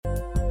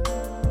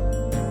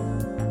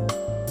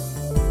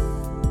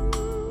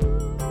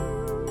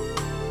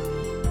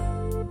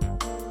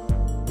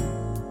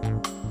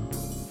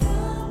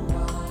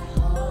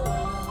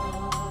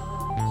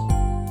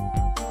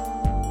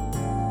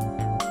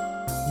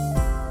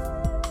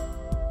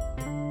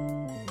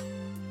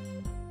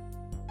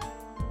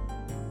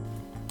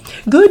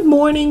Good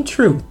morning,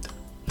 truth.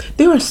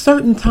 There are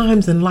certain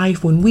times in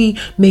life when we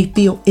may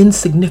feel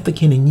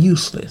insignificant and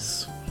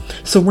useless,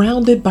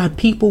 surrounded by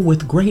people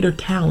with greater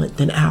talent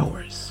than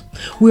ours.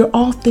 We're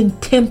often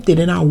tempted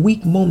in our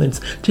weak moments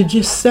to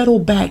just settle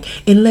back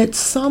and let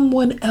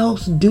someone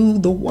else do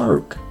the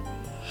work.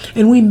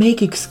 And we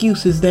make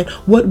excuses that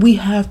what we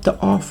have to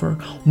offer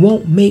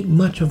won't make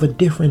much of a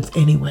difference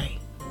anyway.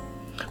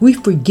 We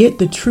forget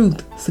the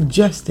truth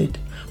suggested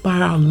by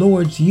our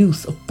Lord's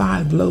use of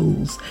 5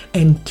 loaves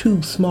and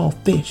 2 small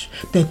fish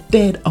that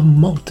fed a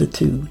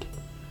multitude.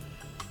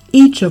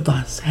 Each of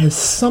us has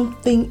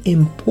something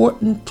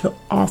important to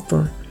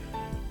offer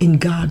in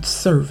God's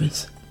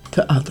service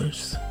to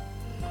others.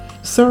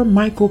 Sir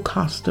Michael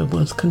Costa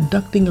was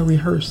conducting a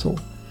rehearsal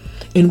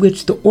in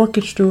which the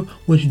orchestra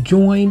was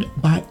joined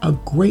by a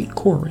great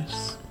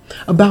chorus.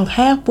 About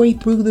halfway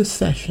through the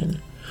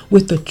session,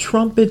 with the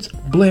trumpets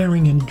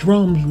blaring and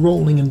drums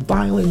rolling and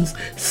violins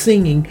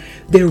singing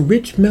their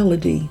rich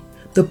melody,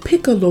 the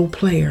piccolo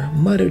player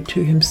muttered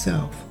to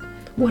himself,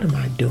 "What am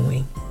I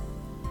doing?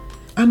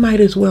 I might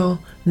as well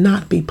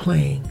not be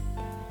playing.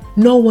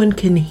 No one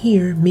can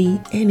hear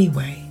me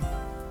anyway."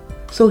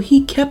 So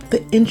he kept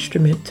the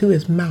instrument to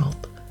his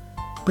mouth,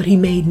 but he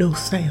made no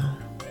sound.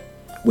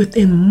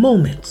 Within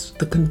moments,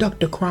 the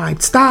conductor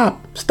cried,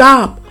 "Stop!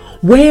 Stop!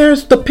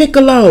 Where's the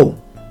piccolo?"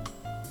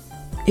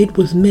 It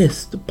was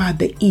missed by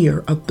the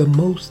ear of the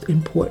most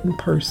important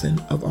person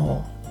of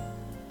all.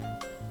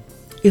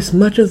 It's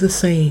much of the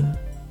same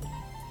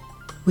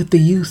with the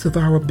use of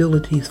our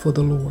abilities for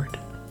the Lord.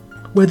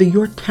 Whether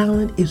your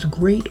talent is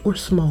great or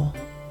small,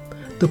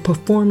 the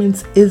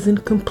performance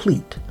isn't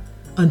complete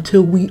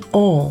until we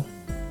all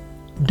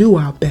do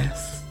our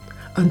best,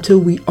 until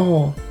we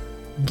all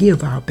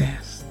give our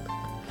best.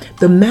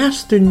 The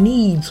Master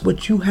needs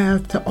what you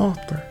have to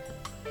offer,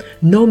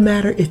 no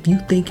matter if you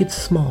think it's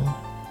small.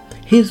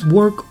 His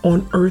work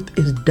on earth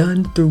is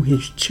done through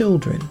his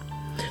children.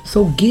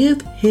 So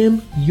give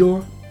him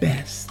your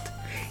best.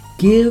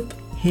 Give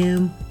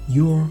him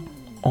your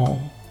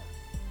all.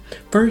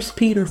 1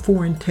 Peter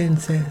 4:10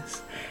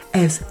 says,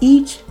 "As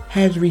each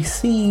has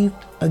received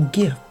a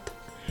gift,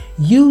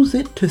 use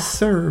it to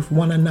serve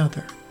one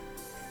another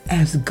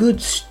as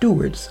good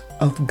stewards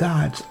of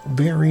God's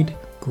varied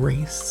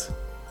grace."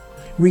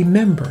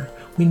 Remember,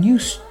 when you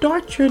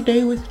start your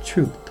day with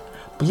truth,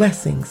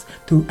 blessings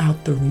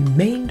throughout the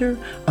remainder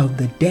of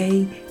the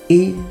day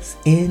is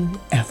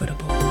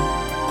inevitable.